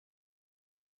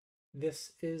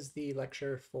This is the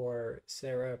lecture for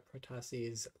Sarah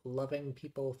Protasi's Loving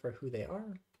People for Who They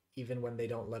Are, Even When They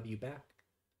Don't Love You Back.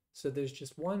 So there's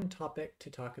just one topic to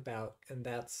talk about, and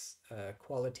that's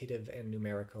qualitative and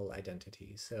numerical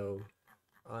identity. So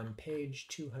on page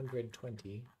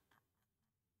 220,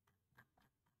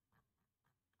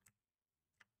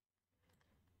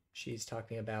 she's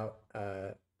talking about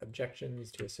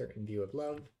objections to a certain view of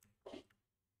love.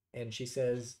 And she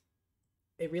says,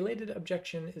 a related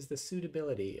objection is the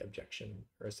suitability objection,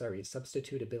 or sorry,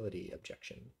 substitutability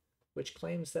objection, which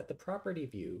claims that the property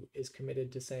view is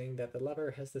committed to saying that the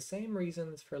lover has the same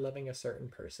reasons for loving a certain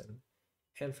person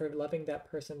and for loving that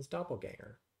person's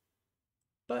doppelganger.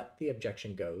 But, the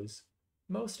objection goes,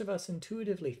 most of us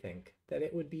intuitively think that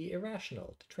it would be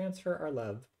irrational to transfer our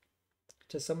love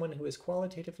to someone who is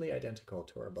qualitatively identical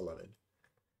to our beloved.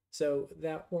 So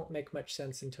that won't make much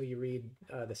sense until you read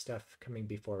the stuff coming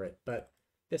before it, but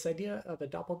this idea of a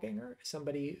doppelganger,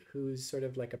 somebody who's sort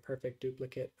of like a perfect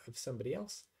duplicate of somebody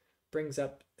else, brings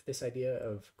up this idea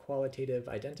of qualitative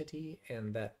identity,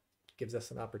 and that gives us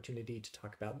an opportunity to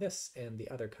talk about this and the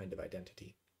other kind of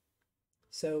identity.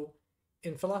 So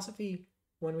in philosophy,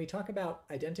 when we talk about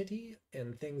identity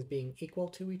and things being equal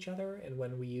to each other, and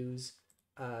when we use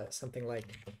something like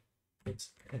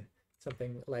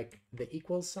the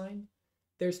equals sign,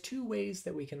 there's two ways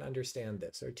that we can understand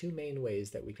this, or two main ways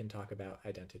that we can talk about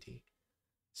identity.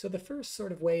 So the first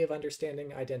sort of way of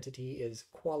understanding identity is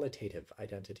qualitative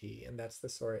identity, and that's the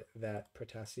sort that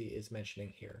Protasi is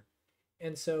mentioning here.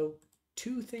 And so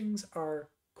two things are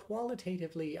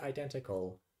qualitatively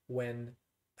identical when,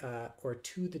 or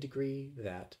to the degree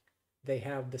that they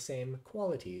have the same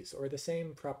qualities, or the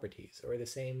same properties, or the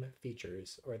same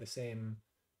features, or the same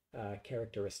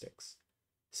characteristics.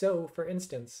 So, for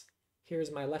instance,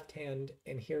 here's my left hand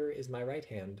and here is my right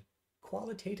hand.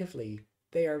 Qualitatively,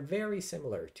 they are very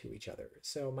similar to each other.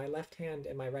 So my left hand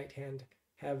and my right hand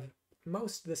have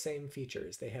most the same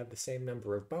features. They have the same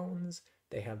number of bones,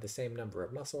 they have the same number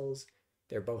of muscles,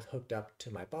 they're both hooked up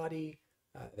to my body,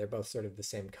 they're both sort of the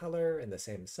same color and the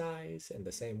same size and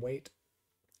the same weight.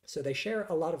 So they share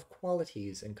a lot of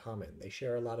qualities in common. They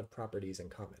share a lot of properties in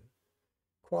common.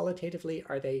 Qualitatively,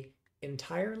 are they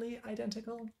entirely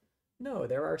identical? No,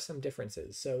 there are some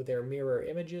differences. So they're mirror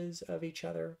images of each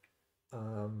other.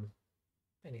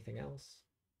 Anything else?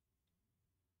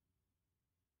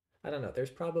 I don't know. There's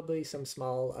probably some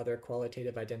small other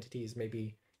qualitative identities.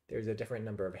 Maybe there's a different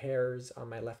number of hairs on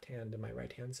my left hand and my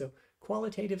right hand. So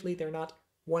qualitatively, they're not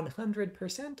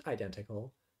 100%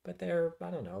 identical, but they're,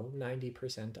 I don't know,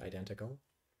 90% identical.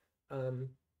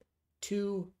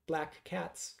 Two black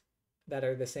cats that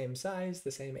are the same size, the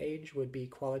same age, would be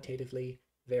qualitatively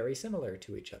very similar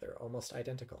to each other, almost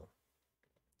identical.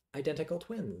 Identical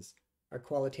twins are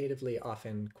qualitatively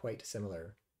often quite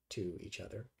similar to each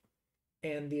other.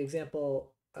 And the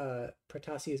example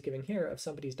Protasi is giving here of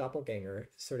somebody's doppelganger,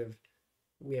 sort of,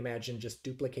 we imagine just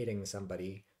duplicating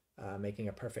somebody, making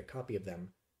a perfect copy of them.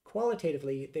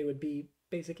 Qualitatively, they would be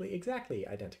basically exactly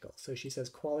identical. So she says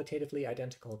qualitatively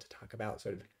identical to talk about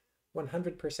sort of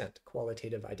 100%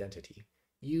 qualitative identity.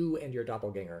 You and your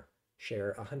doppelganger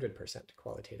share 100%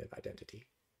 qualitative identity.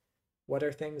 What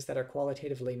are things that are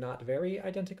qualitatively not very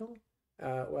identical?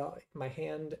 Well, my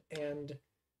hand and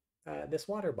this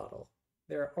water bottle.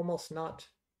 They're almost not,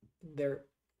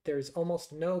 there's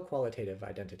almost no qualitative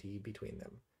identity between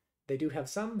them. They do have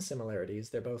some similarities.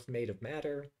 They're both made of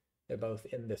matter. They're both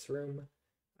in this room.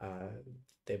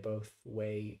 They both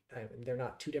weigh, they're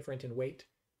not too different in weight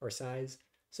or size.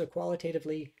 So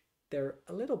qualitatively, they're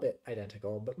a little bit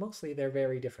identical, but mostly they're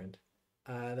very different.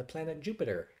 The planet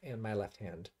Jupiter and my left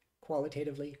hand,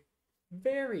 qualitatively,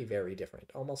 very, very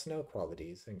different. Almost no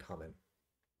qualities in common.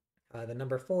 The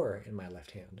number 4 in my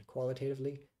left hand,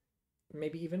 qualitatively,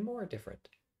 maybe even more different.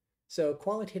 So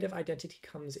qualitative identity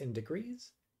comes in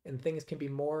degrees, and things can be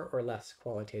more or less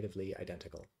qualitatively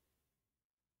identical.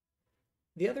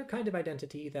 The other kind of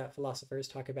identity that philosophers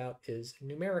talk about is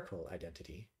numerical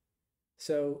identity.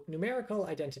 So numerical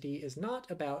identity is not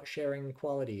about sharing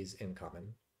qualities in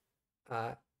common,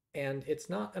 and it's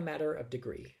not a matter of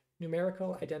degree.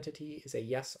 Numerical identity is a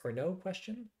yes or no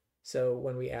question. So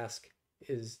when we ask,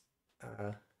 is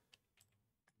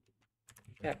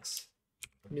x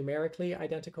numerically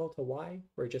identical to y,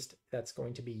 that's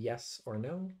going to be yes or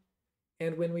no.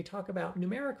 And when we talk about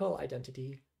numerical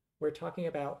identity, we're talking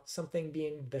about something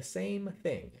being the same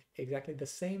thing, exactly the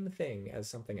same thing as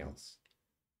something else.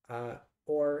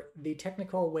 Or the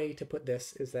technical way to put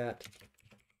this is that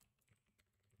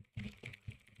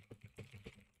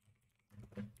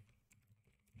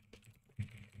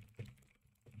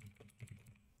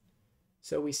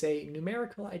So we say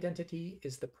numerical identity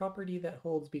is the property that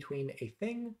holds between a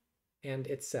thing and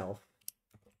itself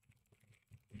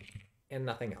and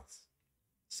nothing else.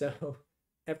 So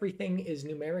everything is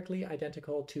numerically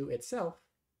identical to itself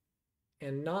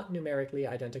and not numerically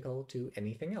identical to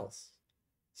anything else.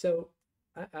 So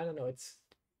I don't know,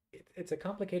 it's a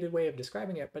complicated way of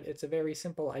describing it, but it's a very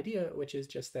simple idea, which is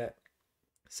just that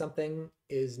something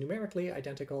is numerically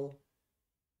identical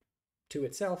to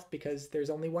itself because there's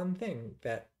only one thing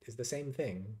that is the same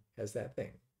thing as that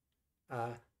thing.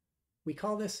 We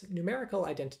call this numerical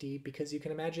identity because you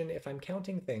can imagine if I'm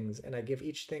counting things and I give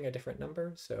each thing a different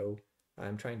number, so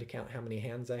I'm trying to count how many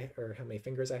or how many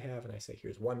fingers I have, and I say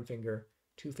here's 1 finger,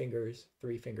 2 fingers,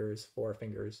 3 fingers, 4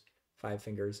 fingers, 5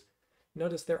 fingers.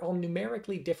 Notice they're all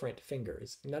numerically different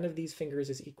fingers. None of these fingers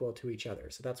is equal to each other,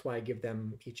 so that's why I give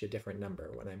them each a different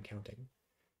number when I'm counting.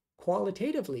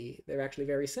 Qualitatively, they're actually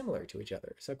very similar to each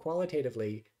other. So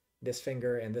qualitatively, this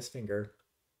finger and this finger,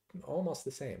 almost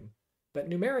the same. But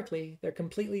numerically, they're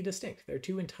completely distinct. They're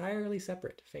two entirely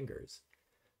separate fingers.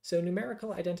 So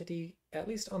numerical identity, at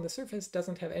least on the surface,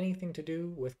 doesn't have anything to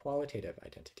do with qualitative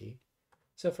identity.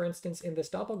 So for instance, in this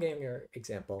doppelganger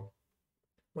example,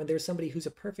 when there's somebody who's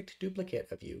a perfect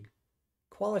duplicate of you,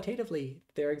 qualitatively,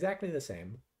 they're exactly the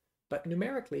same. But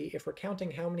numerically, if we're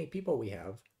counting how many people we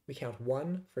count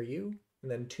 1 for you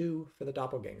and then 2 for the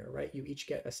doppelganger, right? You each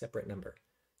get a separate number.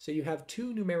 So you have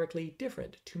two numerically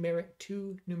different,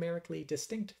 two numerically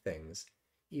distinct things,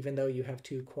 even though you have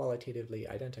two qualitatively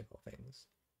identical things.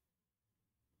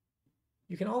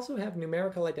 You can also have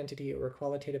numerical identity where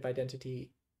qualitative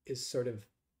identity is sort of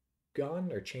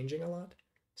gone or changing a lot.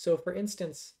 So for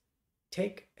instance,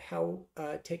 take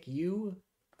you,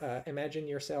 imagine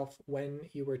yourself when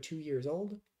you were 2 years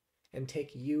old, and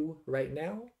take you right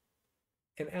now,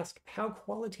 and ask how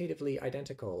qualitatively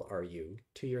identical are you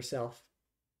to yourself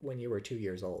when you were 2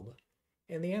 years old?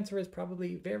 And the answer is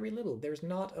probably very little. There's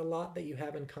not a lot that you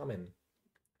have in common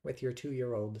with your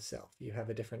 2-year-old self. You have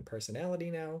a different personality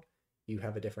now, you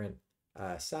have a different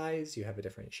size, you have a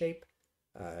different shape,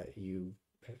 you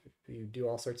do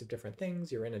all sorts of different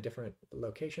things, you're in a different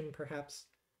location perhaps,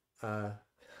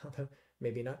 although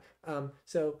maybe not.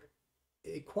 So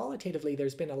qualitatively,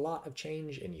 there's been a lot of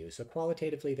change in you. So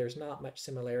qualitatively, there's not much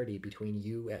similarity between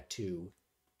you at 2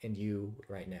 and you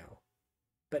right now.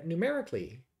 But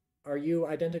numerically, are you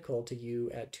identical to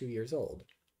you at 2 years old?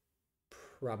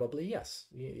 Probably yes.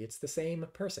 It's the same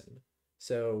person.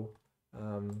 So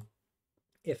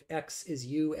if X is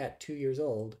you at 2 years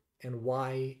old and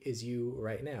Y is you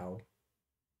right now,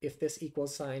 if this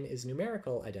equals sign is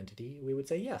numerical identity, we would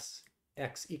say yes,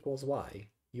 X equals Y.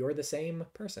 You're the same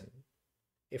person.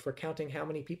 If we're counting how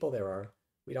many people there are,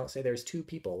 we don't say there's 2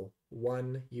 people,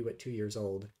 1 you at 2 years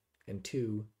old and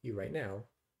 2 you right now.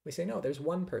 We say, no, there's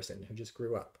 1 person who just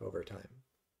grew up over time.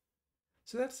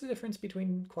 So that's the difference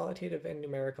between qualitative and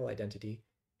numerical identity.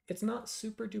 It's not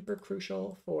super duper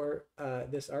crucial for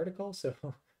this article, so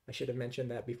I should have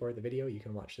mentioned that before the video. You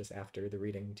can watch this after the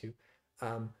reading too.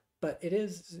 But it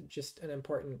is just an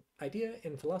important idea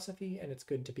in philosophy, and it's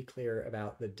good to be clear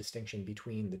about the distinction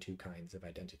between the two kinds of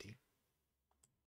identity.